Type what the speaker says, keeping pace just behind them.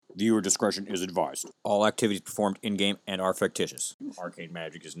Viewer discretion is advised. All activities performed in-game and are fictitious. Arcane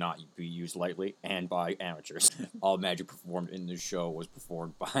magic is not to be used lightly and by amateurs. All magic performed in this show was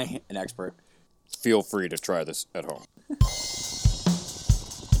performed by an expert. Feel free to try this at home.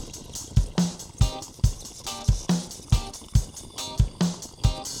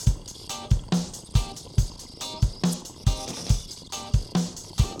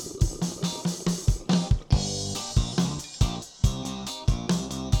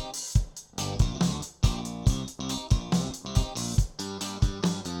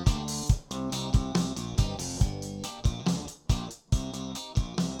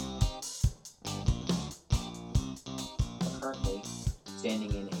 Currently standing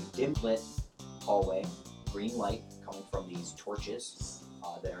in a dim lit hallway, green light coming from these torches.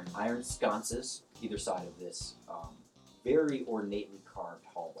 There are iron sconces either side of this very ornately carved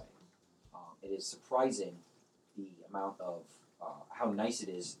hallway. It is surprising the amount of how nice it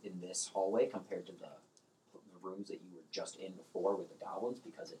is in this hallway compared to the rooms that you were just in before with the goblins,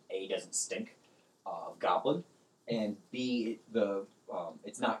 because it A, doesn't stink of goblin, and B,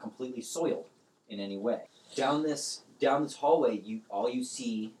 it's not completely soiled in any way. Down this hallway, all you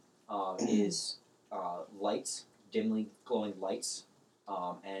see is lights, dimly glowing lights,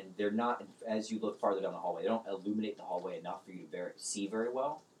 and they're not. As you look farther down the hallway, they don't illuminate the hallway enough for you to see very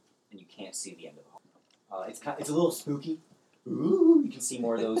well, and you can't see the end of the hallway. It's a little spooky. Ooh, you can see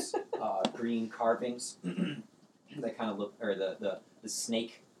more of those green carvings that kind of look, or the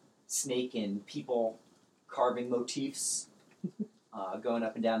snake and people carving motifs going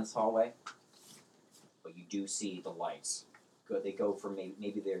up and down this hallway. But you do see the lights. They go from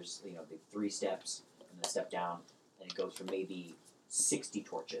maybe there's the 3 steps and then a step down, and it goes from maybe 60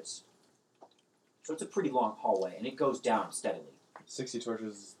 torches. So it's a pretty long hallway, and it goes down steadily. 60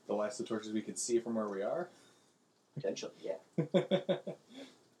 torches, the last of the torches we could see from where we are? Potentially, yeah.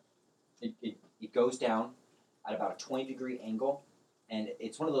 It goes down at about a 20-degree angle, and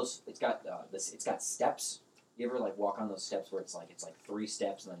it's one of those. It's got steps. You ever walk on those steps where it's like 3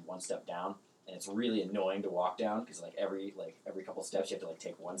 steps and then 1 step down, and it's really annoying to walk down because every couple steps you have to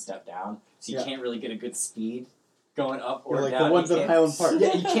take 1 step down, so you can't really get a good speed going up or like down. the ones at Highland Park.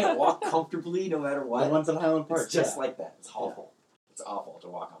 Yeah, you can't walk comfortably no matter what. The ones at Highland Park. It's just like that. It's awful. Yeah. It's awful to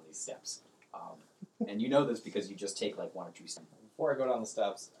walk on these steps. And you know this because you just take 1 or 2 steps. Before I go down the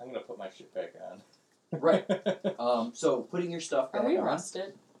steps, I'm going to put my shit back on. Right. So putting your stuff back Are we on.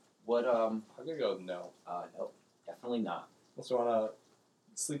 rusted? What? I'm going to go no. No, definitely not. Unless you want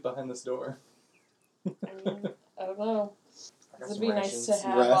to sleep behind this door. I don't know. I got It'd some be rations. nice to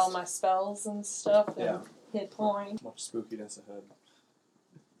have Rest. all my spells and stuff and Yeah. hit point. Much spookiness ahead.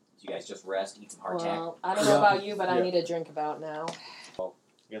 You guys just rest, eat some hardtack. Well, I don't know about you, but I Yeah. need a drink about now. I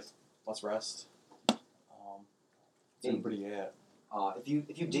guess let's rest. Where's everybody at? If you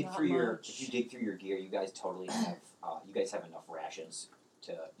dig Not through your much. gear, you guys totally have enough rations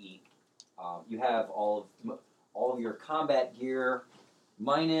to eat. You have all of your combat gear,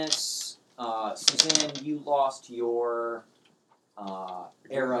 minus Suzanne. You lost your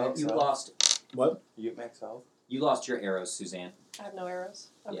arrow. max You health? lost. What? You get max health? You lost your arrows, Suzanne. I have no arrows.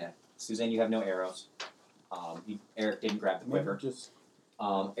 Okay. Yeah, Suzanne, you have no arrows. Eric didn't grab the quiver. Just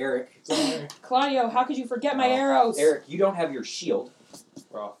Eric. It's alright. Claudio, how could you forget my arrows? Eric, you don't have your shield.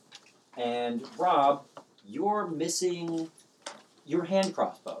 Rough. And Rob, you're missing your hand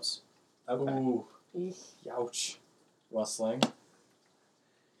crossbows. okay. Ooh. Eesh. Youch. Rustling.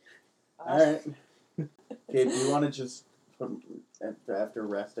 All right. Okay. Do you want to just put after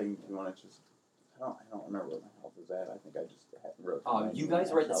resting? Do you want to just? I don't remember what my health is at. I think I just wrote. You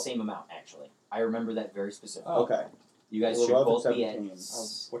guys were at the same amount, actually. I remember that very specifically. Oh. Okay. You guys Well, should Rob both is be at 17.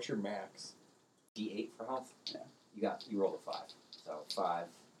 What's your max? D8 for health. Yeah. You rolled a 5. So 5,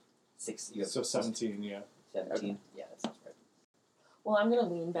 6. You have So 17, yeah. 17. Okay. Yeah, that sounds right. Well, I'm going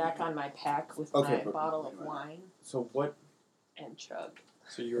to lean back on my pack with Okay, my but- bottle of wine So what? and chug.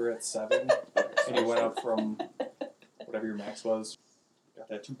 So you were at 7, and you went up from whatever your max was. Got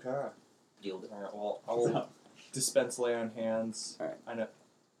that 2K. Deal it. Alright, well, I'll dispense lay on hands. Alright.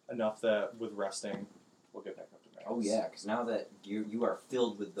 Enough that with resting, we'll get back up to max. Oh yeah, because now that you are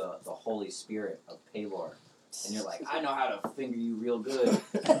filled with the Holy Spirit of Paylor, and you're like, I know how to finger you real good.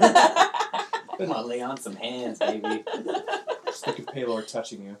 Come on, lay on some hands, baby. Just look at Paylor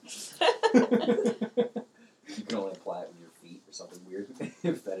touching you. You can only apply it with your feet or something weird.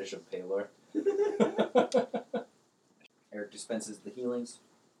 Fetish of Paylor. Eric dispenses the healings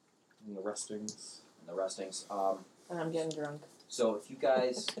And the restings. and the restings. And I'm getting drunk. So if you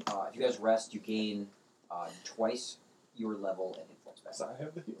guys rest, you gain twice your level and hit points back. So I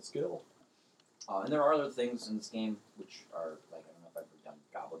have the heal skill. And there are other things in this game which are I don't know if I've ever done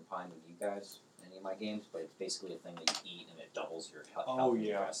Goblin guys any of my games, but it's basically a thing that you eat and it doubles your health. Oh, and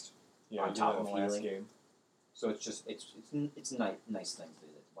yeah. rest. Yeah, On I did top that in of the last healing. game. So it's just it's a nice thing that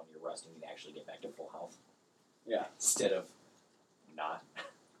when you're resting, you can actually get back to full health. Yeah. Instead of not.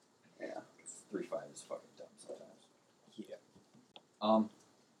 Yeah. 3-5 is fucking dumb sometimes. Yeah.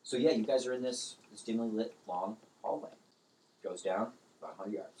 So yeah, you guys are in this dimly lit long hallway. Goes down about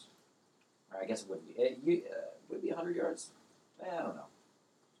 100 yards. Or I guess it wouldn't be. Would it be 100 yards? I don't know.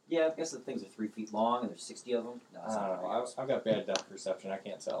 Yeah, I guess the things are 3 feet long and there's 60 of them. No, I it's not don't 100 know. yards. I've got bad depth perception. I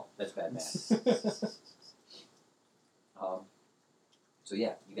can't tell. That's bad math. So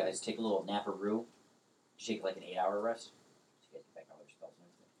yeah, you guys take a little nap-a-roo. You take like an 8-hour rest. So you guys get back all your spells and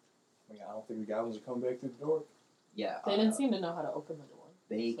everything. I don't think the goblins are coming back through the door. Yeah. They didn't seem to know how to open the door.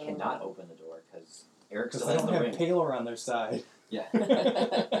 They so- cannot open the door because Eric Because still they has don't the have ring. Paler on their side. Yeah.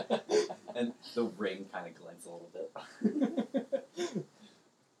 And the ring kind of glints a little bit.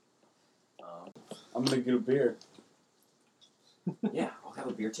 I'm gonna get a beer. Yeah, I'll have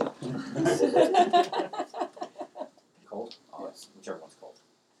a beer too. Cold? Oh, it's whichever one's cold.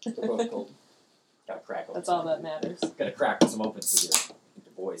 They're both cold. Gotta crack open. That's all that matters. Gotta crack some opens with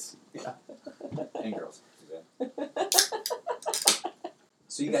your boys. Yeah. And girls.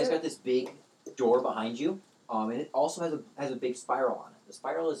 So you guys got this big door behind you, and it also has a big spiral on it. The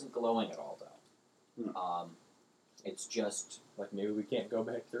spiral isn't glowing at all, though. It's just Like, maybe we can't go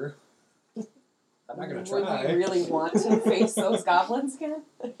back through. I'm not going to Would try. we really want to face those goblins again?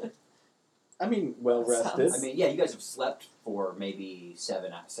 I mean, well rested. I mean, yeah, you guys have slept for maybe 6,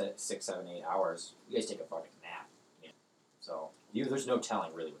 7, 8 hours. You guys take a fucking nap. Yeah. So there's no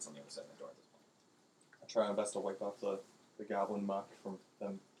telling really what's on the other side of the door at this point. I try my best to wipe off the goblin muck from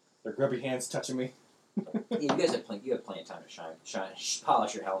them. Their grubby hands touching me. Yeah, you guys have plenty of time to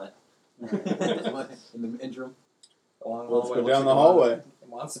polish your helmet in the interim. Along Let's hallway go looks down the like hallway. It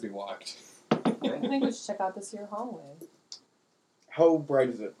wants to be walked. I think we should check out this here hallway. How bright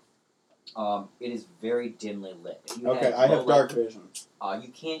is it? It is very dimly lit. If you Okay, had I low have dark light, vision. you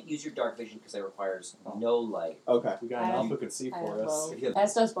can't use your dark vision because it requires no light. Okay. We got I an have- elf who can see I for have us. both. If you have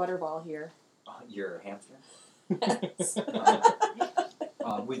As does Butterball here. your hamster. Yes.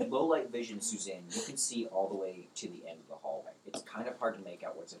 With low light vision, Suzanne, you can see all the way to the end of the hallway. It's kind of hard to make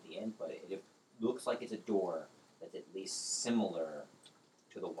out what's at the end, but it looks like it's a door that's at least similar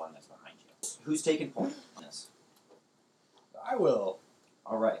to the one that's behind you. Who's taking point on this? I will.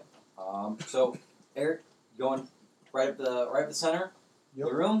 All right. So Eric, going right up the center. Yep.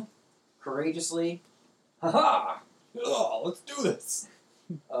 The room, courageously. Ha Oh, let's do this.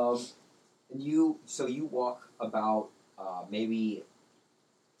 And you walk about maybe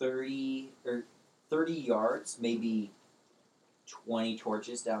 30 yards, maybe 20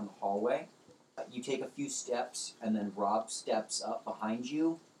 torches down the hallway. You take a few steps, and then Rob steps up behind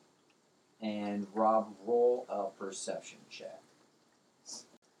you. And Rob, roll a perception check.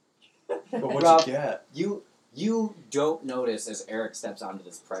 But what'd Rob, you get? You don't notice as Eric steps onto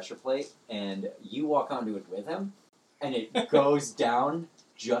this pressure plate, and you walk onto it with him, and it goes down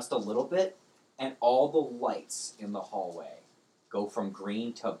just a little bit, and all the lights in the hallway go from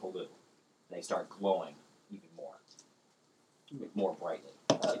green to blue. They start glowing even more brightly.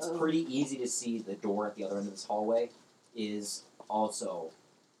 It's pretty easy to see the door at the other end of this hallway is also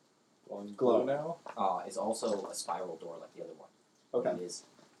Glow now? is also a spiral door like the other one. Okay. It is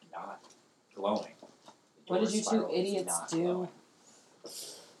not glowing. The What door did you two spiral is idiots not do? glowing.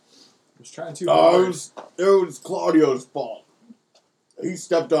 I was trying to. It was Claudio's fault. He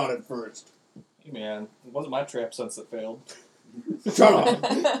stepped on it first. Hey, man. It wasn't my trap sense that failed. Shut up.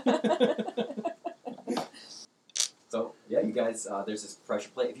 So yeah, you guys, there's this pressure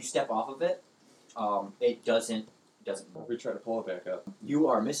plate. If you step off of it, it doesn't move. We try to pull it back up. You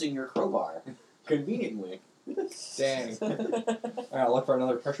are missing your crowbar. Conveniently. Dang. Alright, I'll look for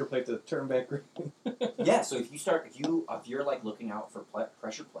another pressure plate to turn back green. Yeah. So if you're like looking out for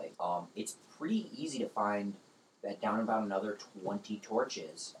pressure plate, it's pretty easy to find that down about another 20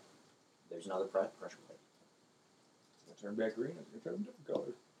 torches. There's another pressure plate. Turn back green. It's going to turn a different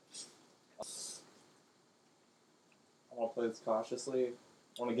color. I want to play this cautiously.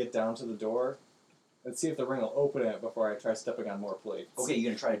 I want to get down to the door and see if the ring will open it before I try stepping on more plates. Okay,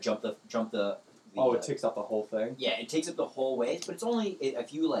 you're gonna try to jump the Oh, it takes up the whole thing? Yeah, it takes up the whole ways, but it's only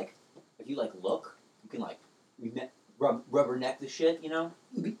if you look, you can like rubberneck the shit, and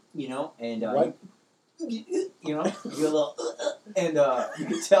Right. you do a little and you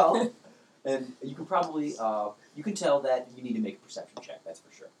can tell, and you can probably you can tell that you need to make a perception check. That's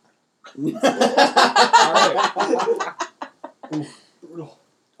for sure.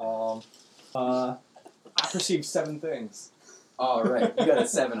 Alright. I perceive 7 things. All right, you got a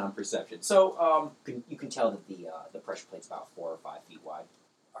 7 on perception. So you can tell that the pressure plate's about 4 or 5 feet wide.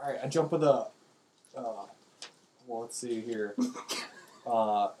 All right, I jump with a. Well, let's see here.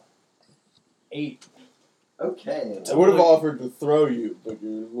 8. Okay. I would have offered to throw you, but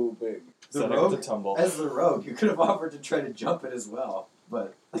you're a little big. So I rogue? get to tumble. As the rogue, you could have offered to try to jump it as well,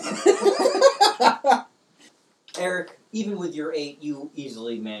 but Eric, even with your 8, you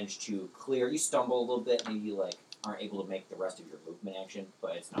easily managed to clear. You stumble a little bit, maybe you aren't able to make the rest of your movement action,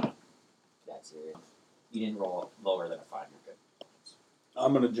 but it's not that serious. You didn't roll lower than a 5. You're good.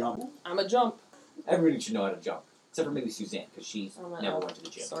 I'm gonna jump. I'm a jump. Everybody should know how to jump, except for maybe Suzanne, because she's I'm an never elf went to the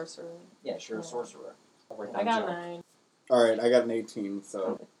gym. sorcerer. Yeah, sure, a Yeah. sorcerer. I got 9. All right, I got an 18.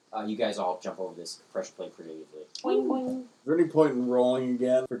 So, You guys all jump over this pressure plate pretty easily. Boing, boing. is there any point in rolling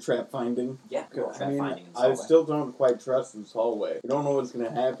again for trap finding? Yeah, roll trap finding in this I hallway. still don't quite trust this hallway. We don't know what's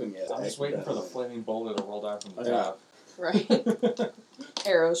gonna happen yet. I'm just waiting for the flaming boulder to roll down from the Yeah. top. Right.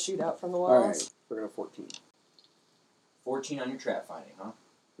 Arrows shoot out from the All walls. right, we're gonna 14. 14 on your trap finding, huh?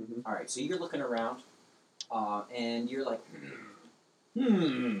 Mhm. All right, so you're looking around, and you're like,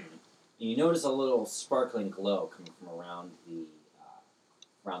 And you notice a little sparkling glow coming from around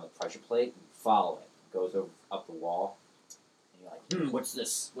the pressure plate. You follow it. It goes up the wall, and you're like, what's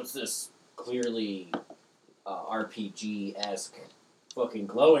this? What's this clearly RPG-esque fucking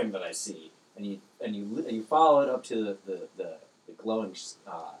glowing that I see? And you follow it up to the glowing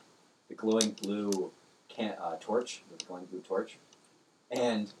blue torch, the glowing blue torch,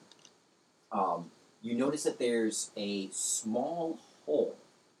 and you notice that there's a small hole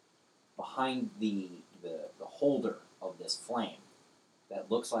behind the holder of this flame that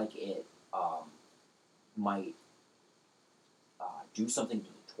looks like it might do something to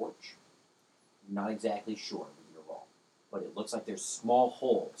the torch. I'm not exactly sure with your roll, but it looks like there's small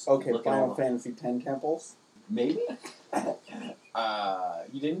holes. Okay, Look at Final all- Fantasy X temples. Maybe.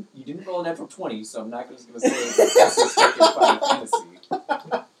 You didn't roll a natural 20, so I'm not just going to say this is stuck in Final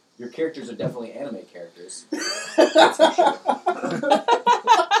Fantasy. Your characters are definitely anime characters. That's for sure.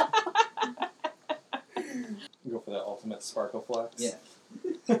 Go for that ultimate sparkle flex. Yeah.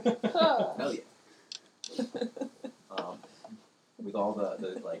 Hell yeah. With all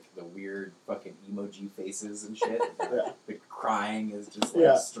the weird fucking emoji faces and shit. Yeah. The crying is just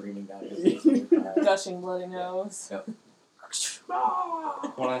Yeah. streaming down your face. when you're crying. Gushing bloody nose. Yep.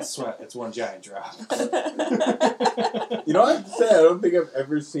 When I sweat, it's one giant drop. You know, I have to say, I don't think I've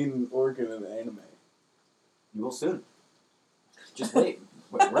ever seen an orc in an anime. You will soon. Just wait.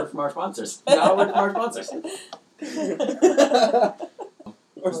 Word from our sponsors. Now word from our sponsors.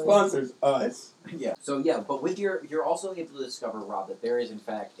 Our sponsors, us. Yeah. So yeah, but with you're also able to discover, Rob, that there is in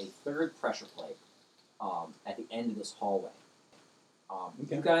fact a third pressure plate at the end of this hallway.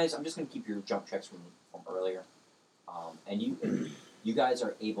 Okay. You guys, I'm just going to keep your jump checks from earlier, and you guys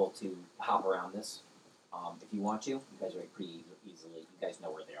are able to hop around this if you want to. You guys are pretty easily. You guys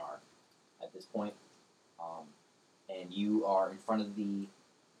know where they are at this point, and you are in front of the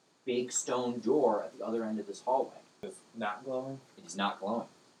big stone door at the other end of this hallway. It's not glowing. It is not glowing.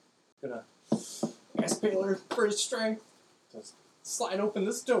 Gonna ask Baylor for his strength. Just slide open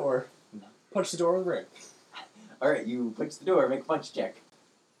this door. Punch the door with a ring. All right, you punch the door. Make a punch check.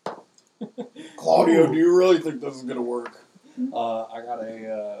 Claudio, do you really think this is gonna work? I got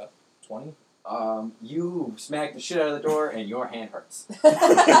a 20. You smack the shit out of the door, and your hand hurts.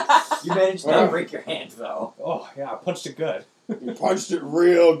 You managed to not break your hand, though. Oh, yeah, I punched it good. You punched it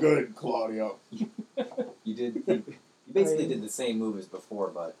real good, Claudio. You did. You basically did the same move as before,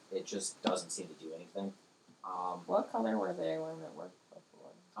 but it just doesn't seem to do anything. What color were they when it worked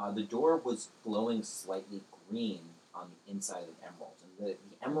before? The door was glowing slightly green on the inside of the emerald. And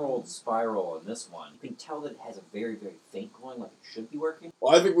the emerald spiral in this one, you can tell that it has a very, very faint glowing, like it should be working.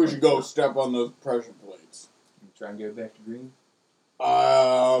 Well, I think we should go step on those pressure plates. Try and get it back to green.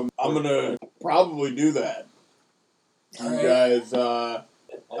 I'm gonna probably do that. You Alright. guys, I'll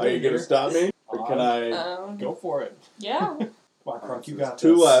are you be gonna here. stop me? Or can I Go for it. Yeah, Come on, Crunk, you got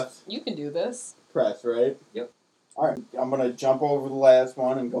two this. left? you can do this. Press, right? Yep. Alright, I'm gonna jump over the last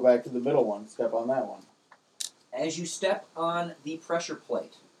one and go back to the middle one. Step on that one. As you step on the pressure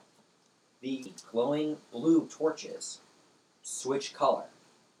plate, the glowing blue torches switch color.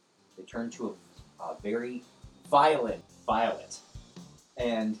 They turn to a very violent violet.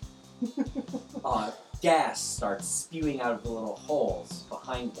 And gas starts spewing out of the little holes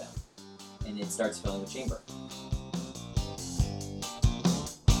behind them. And it starts filling the chamber.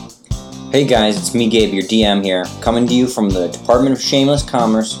 Hey guys, it's me, Gabe, your DM here, coming to you from the Department of Shameless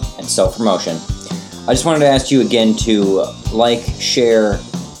Commerce and Self-Promotion. I just wanted to ask you again to like, share,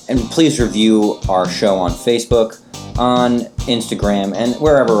 and please review our show on Facebook. on Instagram and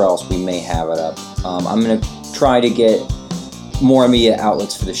wherever else we may have it up. I'm going to try to get more media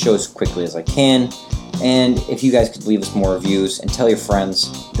outlets for the show as quickly as I can. And if you guys could leave us more reviews and tell your friends,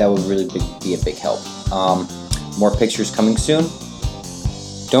 that would really be a big help. More pictures coming soon.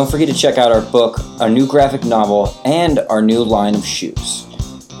 Don't forget to check out our book, our new graphic novel, and our new line of shoes.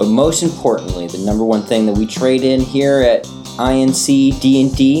 But most importantly, the number one thing that we trade in here at INC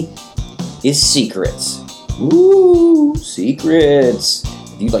D&D is secrets. Ooh, secrets.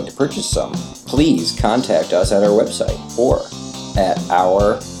 If you'd like to purchase some, please contact us at our website or at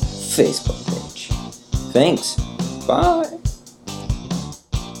our Facebook page. Thanks. Bye.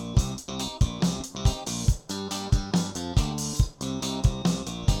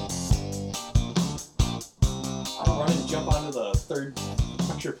 I'll run and jump onto the third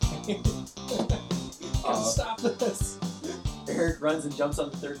pressure plate. Can't stop this. Eric runs and jumps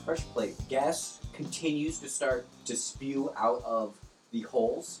on the third pressure plate. Gas continues to start to spew out of the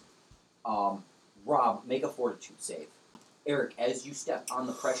holes. Rob, make a fortitude save. Eric, as you step on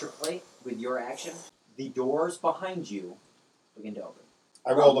the pressure plate with your action, the doors behind you begin to open.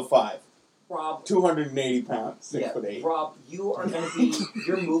 I rolled a 5. Rob, 280 pounds, 6'8". Rob, you are going to be,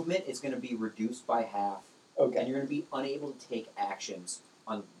 your movement is going to be reduced by half, and Okay. you're going to be unable to take actions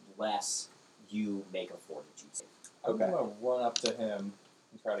unless you make a fortitude save. I'm Okay. gonna run up to him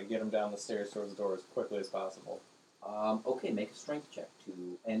and try to get him down the stairs towards the door as quickly as possible. Okay, make a strength check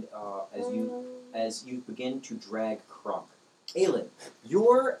as you begin to drag Krunk. Aelin,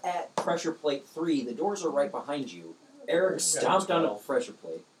 you're at pressure plate 3. The doors are right behind you. Eric stomped on a 12. pressure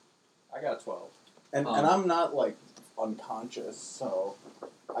plate. I got a 12. And I'm not, like, unconscious, so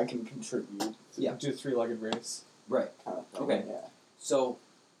I can contribute. Yeah. Do a 3-legged race. Right. Kind of thing. Okay. Yeah. So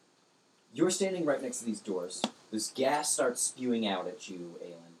you're standing right next to these doors. This gas starts spewing out at you,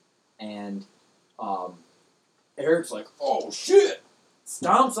 Aelin, and Eric's like, "Oh shit!"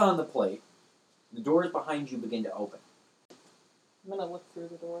 Stomps on the plate. The doors behind you begin to open. I'm gonna look through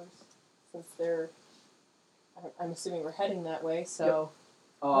the doors since they're. I'm assuming we're heading that way, so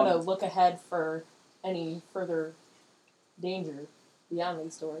I'm gonna look ahead for any further danger beyond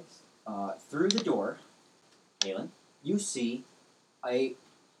these doors. Through the door, Aelin, you see a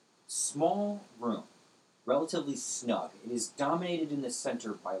small room, relatively snug. It is dominated in the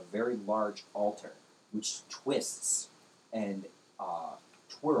center by a very large altar, which twists and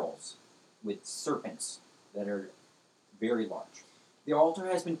twirls with serpents that are very large. The altar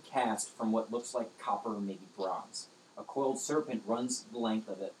has been cast from what looks like copper or maybe bronze. A coiled serpent runs the length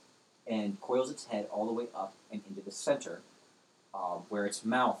of it and coils its head all the way up and into the center, where its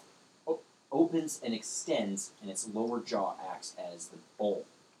mouth opens and extends, and its lower jaw acts as the bowl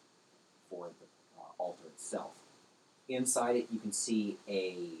for the altar itself. Inside it, you can see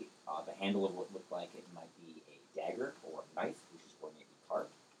the handle of what looked like it might be a dagger or a knife, which is where it may be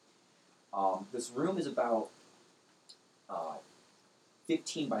carved. This room is about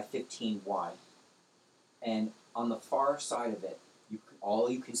 15 by 15 wide, and on the far side of it, all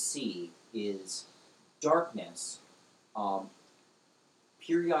you can see is darkness,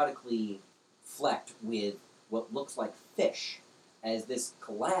 periodically flecked with what looks like fish, as this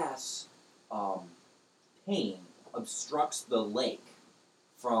glass pane obstructs the lake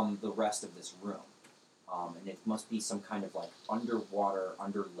from the rest of this room. And it must be some kind of like underwater,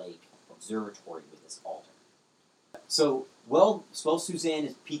 under-lake observatory with this altar. So, Suzanne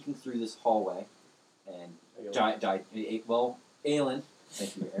is peeking through this hallway, and Aelin,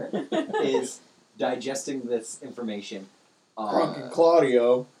 thank you, Eric, is digesting this information. Krunk and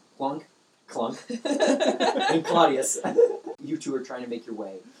Claudio. Clunk, and Claudius, you two are trying to make your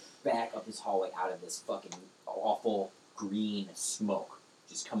way back up this hallway out of this fucking awful green smoke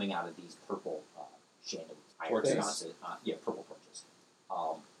just coming out of these purple chandeliers. Torches? Purple torches.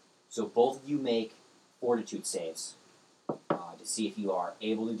 So both of you make fortitude saves to see if you are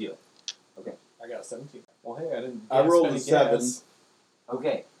able to do it. Okay. I got a 17. Well, hey, I didn't. I rolled spend a 7. gas.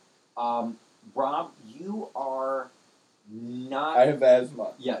 Okay. Rob, you are not... I have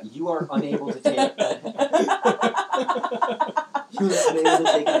asthma. Yeah, you are unable to take... you are unable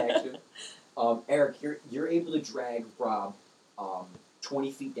to take an action. Eric, you're able to drag Rob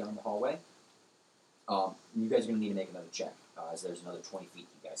 20 feet down the hallway. You guys are going to need to make another check, as there's another 20 feet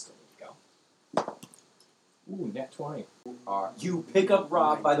you guys still need to go. Ooh, net 20. You pick up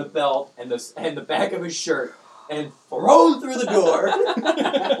Rob by the belt and the back of his shirt and throw him through the door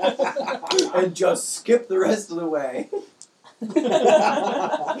and just skip the rest of the way.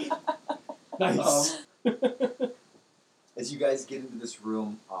 Nice. As you guys get into this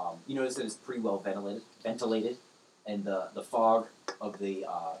room, you notice that it's pretty well ventilated, and the fog of the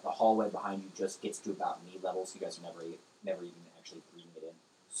hallway behind you just gets to about knee level, so you guys are never even actually breathing it in.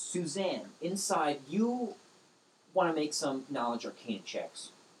 Suzanne, inside, you want to make some knowledge arcana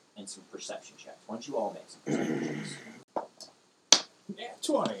checks and some perception checks. Why don't you all make some perception checks? Yeah,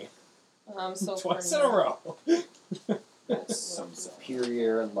 20. So Twice for in a row. That's some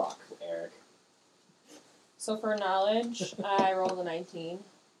superior luck, Eric. So for knowledge, I rolled a 19,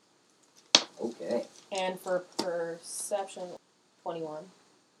 Okay. and for perception, 21,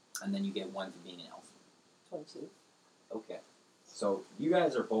 And then you get 1 for being an elf. 22. Okay. So you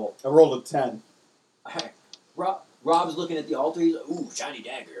guys are both. I rolled a 10. Rob's looking at the altar. He's like, "Ooh, shiny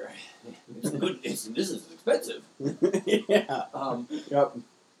dagger. It's good. This is expensive." Yeah. Yep.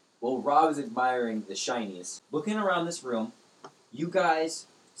 Well, Rob's admiring the shiniest. Looking around this room, you guys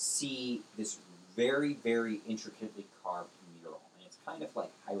see this very, very intricately carved mural, and it's kind of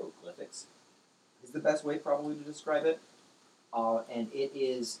like hieroglyphics. Is the best way probably to describe it. And it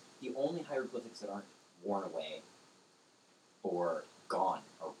is the only hieroglyphics that aren't worn away or gone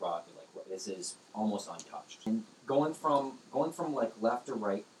or rot. Like this is almost untouched. And going from like left to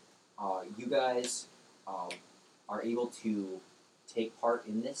right, you guys are able to take part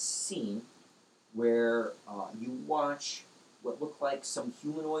in this scene where you watch what look like some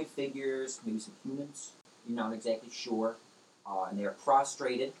humanoid figures, maybe some humans. You're not exactly sure, and they are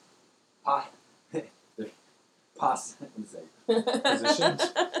prostrated. Positioned?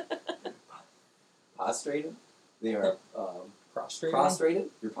 Prostrated. They are Prostrated? prostrated.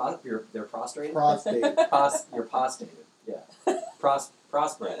 They're prostrated. Prostate. You're prostrated. Yeah.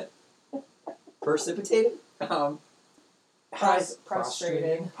 Prostrated. Precipitated.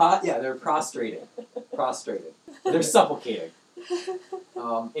 Prostrated. Yeah, they're prostrated. Prostrated. They're supplicating.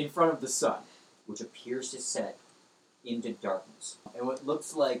 In front of the sun, which appears to set into darkness, and what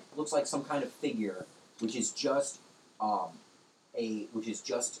looks like some kind of figure, which is just a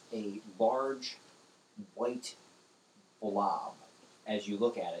large white blob. As you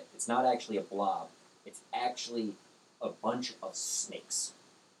look at it, it's not actually a blob. It's actually a bunch of snakes.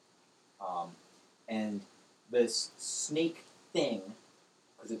 And this snake thing,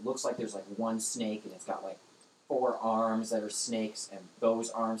 because it looks like there's like one snake, and it's got like 4 arms that are snakes, and those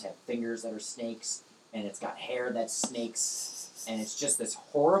arms have fingers that are snakes, and it's got hair that's snakes, and it's just this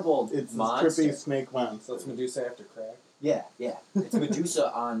horrible It's monster. this trippy snake So monster. it's Medusa after crack. Yeah. It's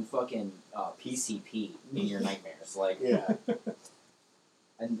Medusa on fucking PCP in your nightmares. Like, Yeah.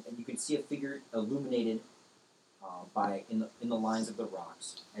 and you can see a figure illuminated in the lines of the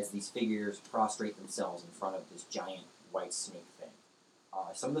rocks as these figures prostrate themselves in front of this giant white snake thing.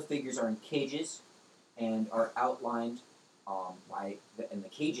 Some of the figures are in cages and are outlined and the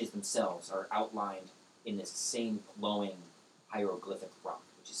cages themselves are outlined in this same glowing hieroglyphic rock,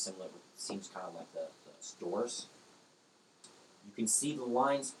 which is similar. Seems kind of like the doors. You can see the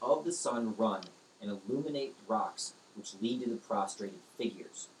lines of the sun run and illuminate rocks, which lead to the prostrated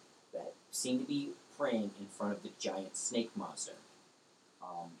figures that seem to be praying in front of the giant snake monster.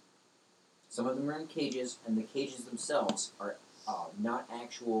 Some of them are in cages, and the cages themselves are not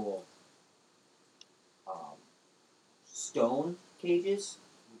actual stone cages,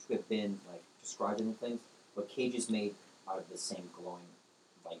 which have been like described in the things, but cages made out of the same glowing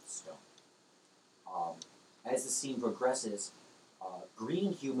light stone. As the scene progresses,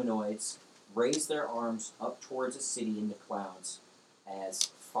 green humanoids raise their arms up towards a city in the clouds as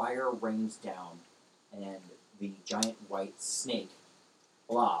fire rains down, and the giant white snake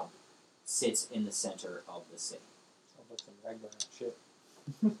blob sits in the center of the city. Sounds like some Ragnarok shit.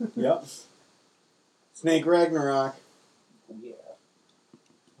 Yep. Snake Ragnarok. Oh, yeah.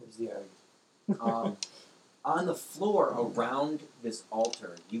 Where's the egg? On the floor around this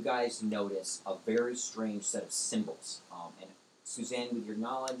altar, you guys notice a very strange set of symbols. And Suzanne, with your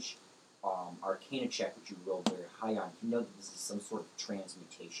knowledge, arcana check, which you rolled very high on, you know that this is some sort of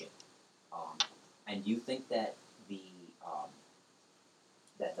transmutation. And you think that the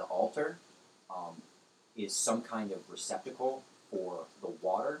altar is some kind of receptacle for the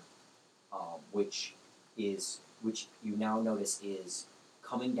water, which you now notice is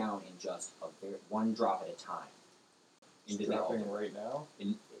coming down in just one drop at a time into the altar. Dropping right now?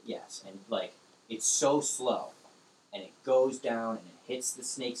 Yes, and like it's so slow, and it goes down and it hits the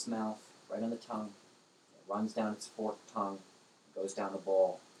snake's mouth right on the tongue. It runs down its forked tongue, goes down the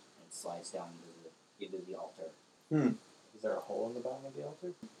bowl, and slides down into the altar. Is there a hole in the bottom of the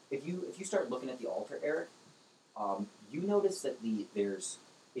altar? If you start looking at the altar, Eric, you notice that it's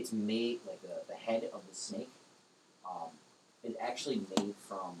made like the head of the snake. Is actually made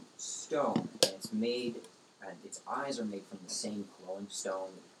from stone, and its eyes are made from the same glowing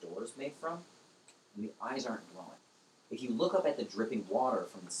stone that the door is made from, and the eyes aren't glowing. if you look up at the dripping water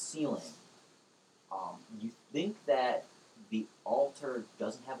from the ceiling, you think that the altar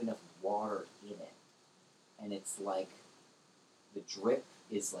doesn't have enough water in it, and it's like the drip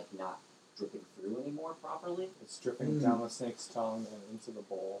is like not dripping through anymore properly. It's dripping down the snake's tongue and into the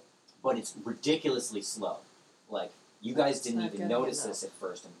bowl. But it's ridiculously slow. Like, you guys It's didn't not even good notice enough. this at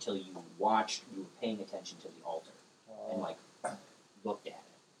first until you were paying attention to the altar and like looked at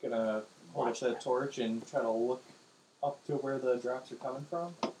it. Gonna hold up Watch the that. torch and try to look up to where the drops are coming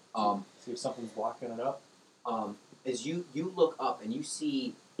from. See if something's blocking it up. As you look up and you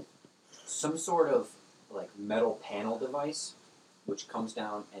see some sort of like metal panel device, which comes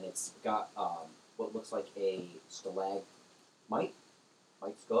down and it's got what looks like a stalagmite.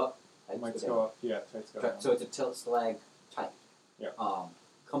 Mites go up. tights Might down. go up. Yeah, tights go down. So it's a stalactite. Yeah.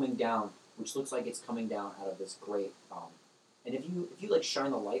 Coming down, which looks like it's coming down out of this grate. And if you like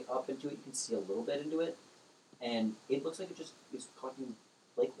shine the light up into it, you can see a little bit into it, and it looks like it just is collecting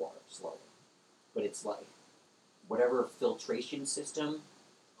lake water slowly. But it's like whatever filtration system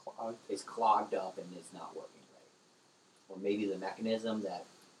Clogged. is clogged up and is not working right, or maybe the mechanism that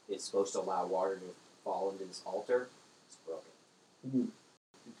is supposed to allow water to fall into this altar is broken.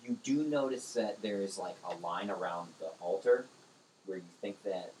 You do notice that there is like a line around the altar where you think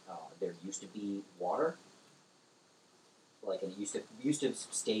that there used to be water, like, and it used to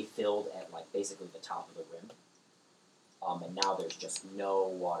stay filled at like basically the top of the rim, and now there's just no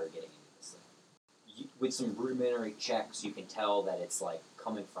water getting into this thing. With some rudimentary checks, you can tell that it's like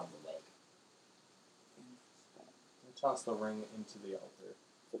coming from the lake. Toss the ring into the altar.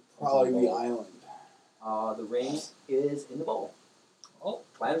 Probably the island. The ring is in the bowl. Oh,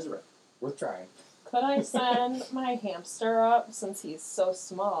 Flat as a ring. worth trying. Could I send my hamster up, since he's so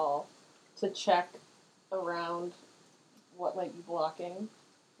small, to check around what might be blocking?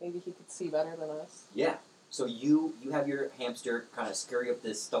 Maybe he could see better than us. Yeah. So you have your hamster kind of scurry up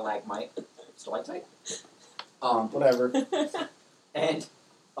this stalagmite. Whatever. And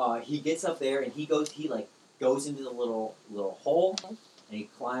he gets up there and he goes into the little hole and he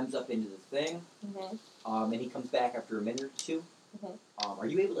climbs up into the thing. Mm-hmm. And he comes back after a minute or two. Mhm. Are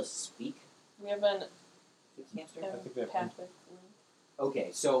you able to speak We have an to the hamster? I think that- empathic link.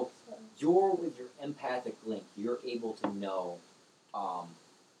 Okay, so with your empathic link, you're able to know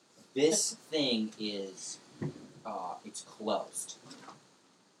this thing is it's closed.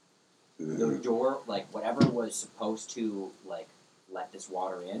 The door, like whatever was supposed to like let this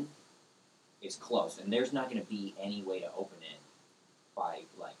water in, is closed, and there's not going to be any way to open it by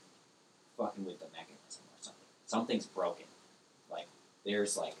like fucking with the mechanism or something. Something's broken. Like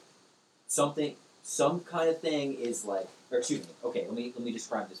there's like something, some kind of thing is like. Or excuse me. Okay, let me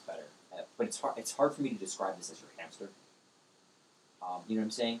describe this better. But it's hard for me to describe this as your hamster. You know what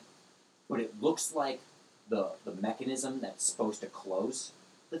I'm saying? But it looks like the mechanism that's supposed to close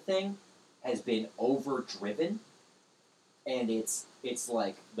the thing has been overdriven, and it's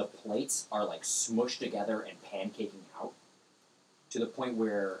like the plates are like smushed together and pancaking out to the point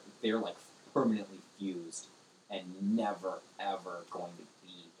where they're like permanently fused and never ever going to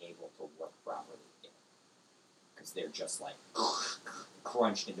be able to work properly again because they're just like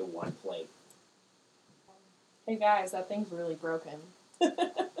crunched into one plate. Hey guys, that thing's really broken.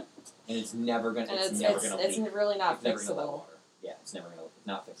 And it's never gonna. And It's never gonna it's leak. really not It's never gonna let fixable. water. Yeah, it's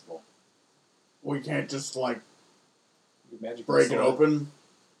not fixable. We can't just like You magic break it missile open.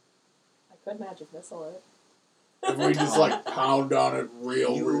 I could magic missile it. If we just like pound on it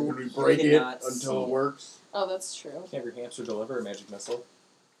real, You can we break it cannot see until it it. works? Oh, that's true. Can't your hamster deliver a magic missile?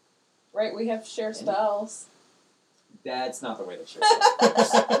 Right, we have share spells. That's not the way that shit.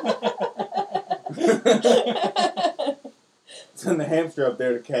 Send the hamster up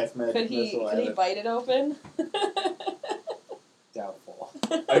there to cast magic Could he missile at it. bite it open? Doubtful.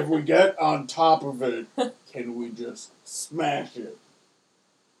 If we get on top of it, can we just smash it?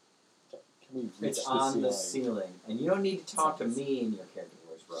 Can we reach It's the on ceiling? the ceiling, and you don't need to talk to me in your character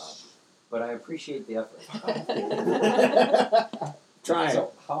voice, Rob. But I appreciate the effort. Try it.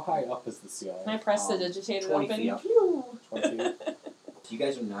 So, how high up is the ceiling? Can I press the 20 digitator feet open? up. Pew! 20 feet? You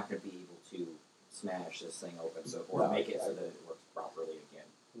guys are not going to be able to smash this thing open, or No, make it so okay. that it works properly again.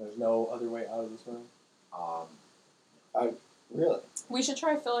 There's no other way out of this room? Really? We should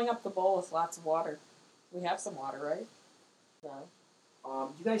try filling up the bowl with lots of water. We have some water, right? No.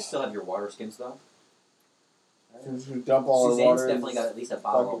 You guys still have your water skins, though? Since we dump all our Suzanne's water in definitely this got at least a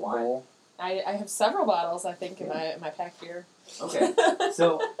bottle of fucking wine. bowl. I have several bottles, I think, in my pack here. Okay.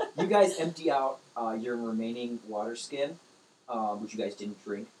 So you guys empty out your remaining water skin, which you guys didn't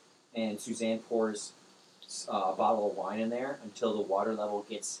drink, and Suzanne pours a bottle of wine in there until the water level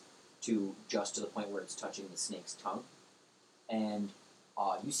gets to just to the point where it's touching the snake's tongue. and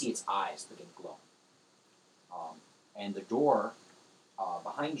you see its eyes begin glowing. And the door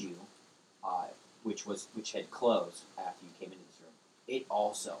behind you, which had closed after you came into this room, it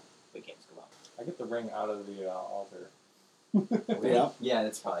also begins glowing. I get the ring out of the altar. Yeah. Yeah,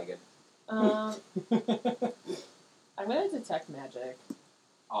 that's probably good. I'm gonna detect magic.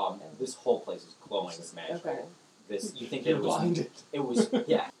 This whole place is glowing with magic. Okay. This you think You're it was blinded. it was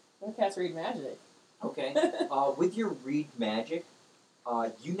yeah. I'm gonna cast read magic. Okay. With your read magic,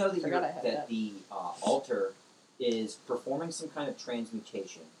 you know that Forgot I had that. the altar is performing some kind of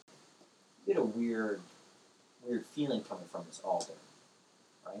transmutation. You get a weird feeling coming from this altar,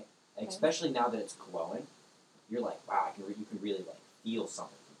 right? And Okay. especially now that it's glowing, you're like, wow, you can really like feel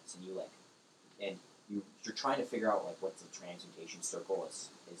something from this, and you're trying to figure out like what the transmutation circle is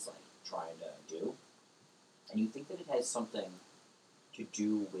like trying to do, and you think that it has something to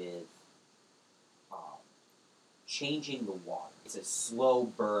do with changing the water. It's a slow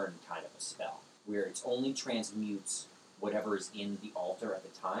burn kind of a spell where it only transmutes whatever is in the altar at the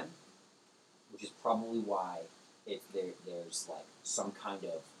time, which is probably why there's like some kind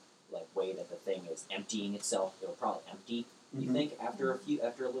of like way that the thing is emptying itself. It'll probably empty. You Mhm. think after a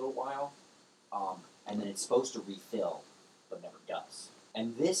little while, and then it's supposed to refill, but never does.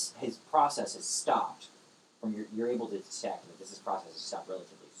 And his process has stopped. You're able to detect that this process has stopped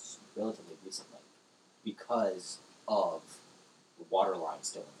relatively recently because of the water line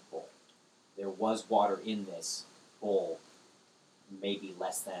still in the bowl. There was water in this bowl maybe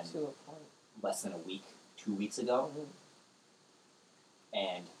less than To a point. a week, 2 weeks ago, Mhm.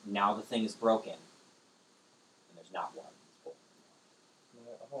 and now the thing is broken, and there's not water in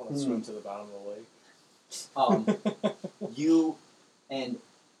this I want to swim to the bottom of the lake. bowl. You and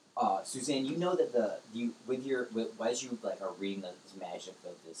Suzanne, you know that as you like are reading this magic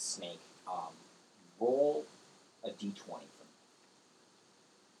of this snake, roll a d20 for me.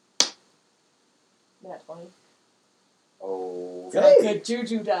 Nat 20. Oh, It's not good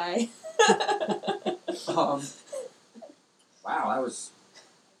juju die. wow, that was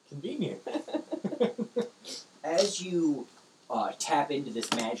Convenient. as you tap into this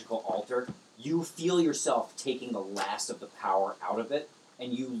magical altar. You feel yourself taking the last of the power out of it,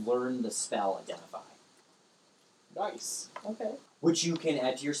 and you learn the spell Identify, Nice. Okay. which you can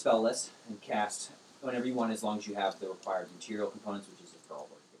add to your spell list and cast whenever you want, as long as you have the required material components, which is a pearl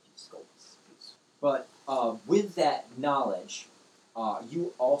or 50 skulls. But with that knowledge,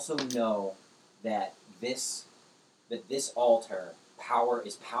 you also know that this altar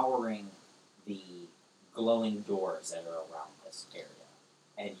is powering the glowing doors that are around this area,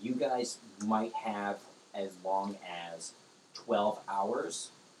 and you guys might have as long as 12 hours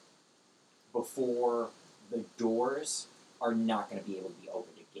before the doors are not going to be able to be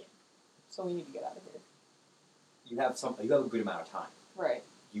opened again. So we need to get out of here. You have a good amount of time. Right.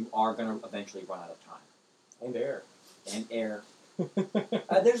 You are going to eventually run out of time. And air. And air.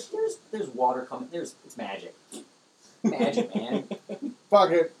 There's water coming. It's magic. Magic, man.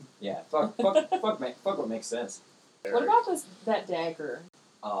 Fuck it. Yeah. Fuck what makes sense. What about that dagger?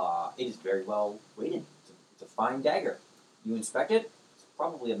 It is very well weighted. It's a fine dagger. You inspect it. It's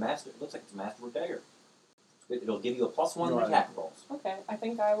probably a master. It looks like it's a masterwork dagger. It'll give you a +1 Right. attack rolls. Okay, I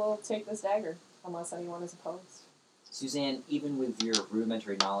think I will take this dagger, unless anyone is opposed. Suzanne, even with your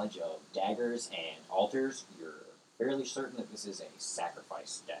rudimentary knowledge of daggers and altars, you're fairly certain that this is a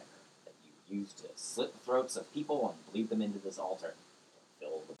sacrifice dagger that you use to slit the throats of people and bleed them into this altar.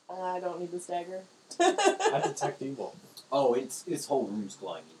 Filled with... I don't need this dagger. I detect evil. Oh, this whole room's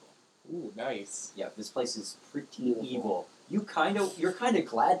glowing evil. Ooh, nice. Yeah, this place is pretty Beautiful. evil. You're kind of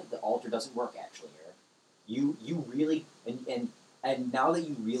glad that the altar doesn't work, actually, Eric. You really and now that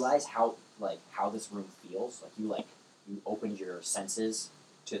you realize how this room feels, you opened your senses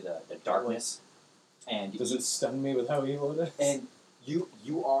to the darkness, and Does it stun me with how evil it is? and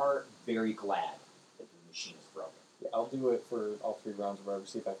you are very glad that the machine is broken. Yeah, I'll do it for all 3 rounds of rubber,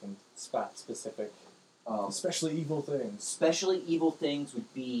 see if I can spot specific, especially evil things. Especially evil things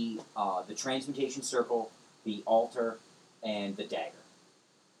would be the transmutation circle, the altar, and the dagger.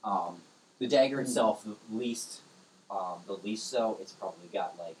 The dagger itself, the least so, it's probably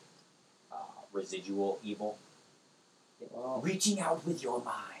got residual evil. Well, Reaching out with your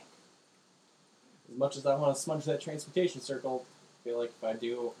mind. as much as I want to smudge that transmutation circle, I feel like if I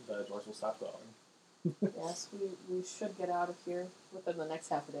do, the doors will stop glowing. Yes, we should get out of here within the next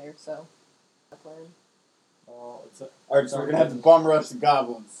half a day or so. My plan. Well, Alright, so we're gonna have to bum rush the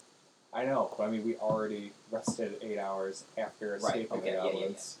goblins. I know, but I mean, we already rested 8 hours after Right, escaping okay, the yeah, yeah,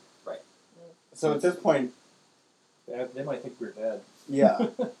 goblins. So at this point, They might think we're dead. yeah.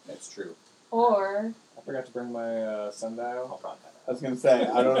 That's true. Or I forgot to bring my sundial. I'll probably find I out. was gonna say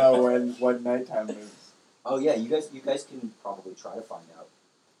I don't know what nighttime is. Oh yeah, you guys can probably try to find out.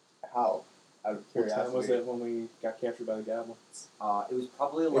 How? Out of What curiosity. time was it when we got captured by the goblins? It was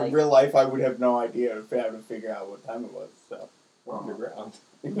probably In like real life, I would have no idea if I had to figure out what time it was. So We're underground.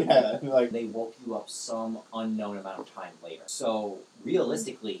 yeah, like they woke you up some unknown amount of time later. So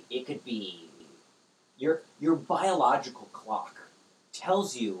realistically, it could be your biological clock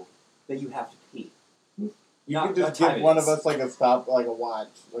tells you that you have to pee. you Not- could not just time give it one is. of us like a stop, like a watch,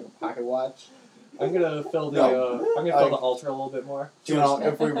 like a pocket watch. I'm gonna fill the No. I'm gonna fill the altar a little bit more. You know,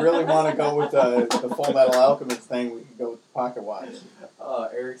 if we really want to go with the Full Metal Alchemist thing, we can go with the pocket watch.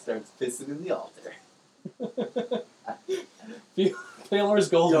 Eric starts pissing in the altar. Taylor's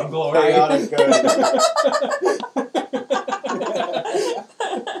golden glory. Chaotic good.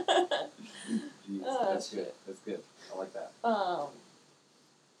 Jeez, Oh, that's shit. good. That's good. I like that.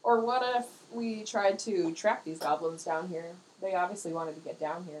 Or what if we tried to trap these goblins down here? They obviously wanted to get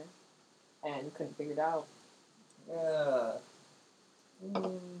down here and couldn't figure it out. Yeah.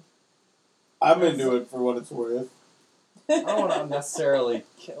 I'm into it for what it's worth. I don't want to unnecessarily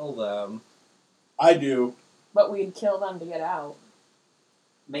kill them. I do. But we'd kill them to get out.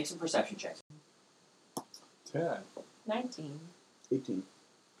 Make some perception checks. 10. 19. 18.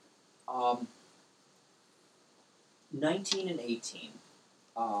 19 and 18.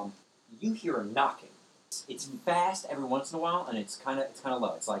 You hear a knocking. It's fast every once in a while, and it's kind of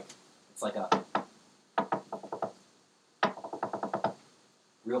low. It's like a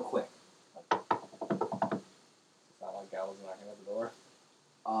real quick. It's not like goblins knocking at the door.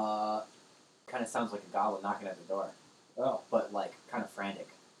 Kind of sounds like a goblin knocking at the door, Oh. but like kind of frantic,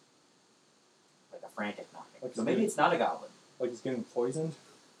 like a frantic knocking. Like So maybe it's not a goblin. Like he's getting poisoned?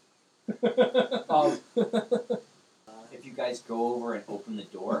 If you guys go over and open the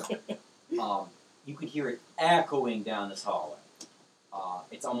door, you could hear it echoing down this hallway.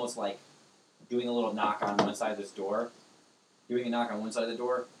 It's almost like doing a little knock on one side of this door. Doing a knock on one side of the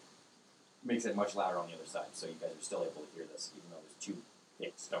door makes it much louder on the other side, so you guys are still able to hear this, even though there's two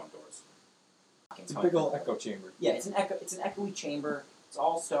big stone doors. It's a big old echo chamber. Yeah, it's an echoey chamber. It's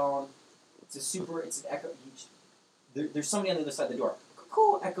all stone. It's an echo. There's somebody on the other side of the door.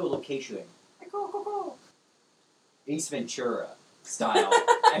 Cuckoo, echolocation. Echo, cuckoo. Ace Ventura style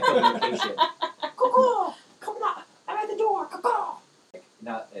echolocation. Cuckoo, come on, I'm at the door. Cuckoo.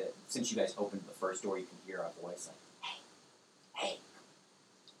 Now, since you guys opened the first door, you can hear a voice like, "Hey."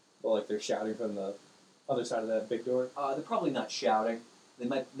 Well, like they're shouting from the other side of that big door. They're probably not shouting.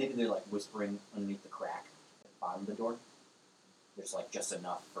 Maybe they're like whispering underneath the crack at the bottom of the door. There's like just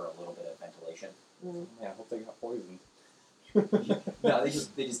enough for a little bit of ventilation. Mm. Man, I hope they got poisoned. No, they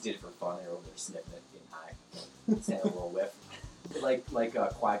just did it for fun. They were over there sniffing it, getting high, just had a little whiff, like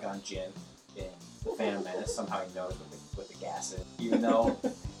Qui-Gon Jinn in the Phantom Menace. Somehow he knows what the gas is, even though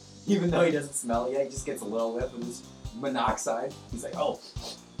he doesn't smell it yet. He just gets a little whiff of this monoxide. He's like, oh,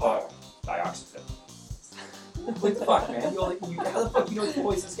 dioxazine. What the fuck, man? How the fuck you know what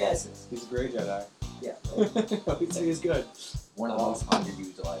poisonous gas is? He's a great Jedi. Yeah, He'd say he's good. one of the most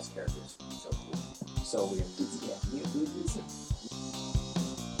underutilized characters. So cool. So Liam Neeson. Yeah,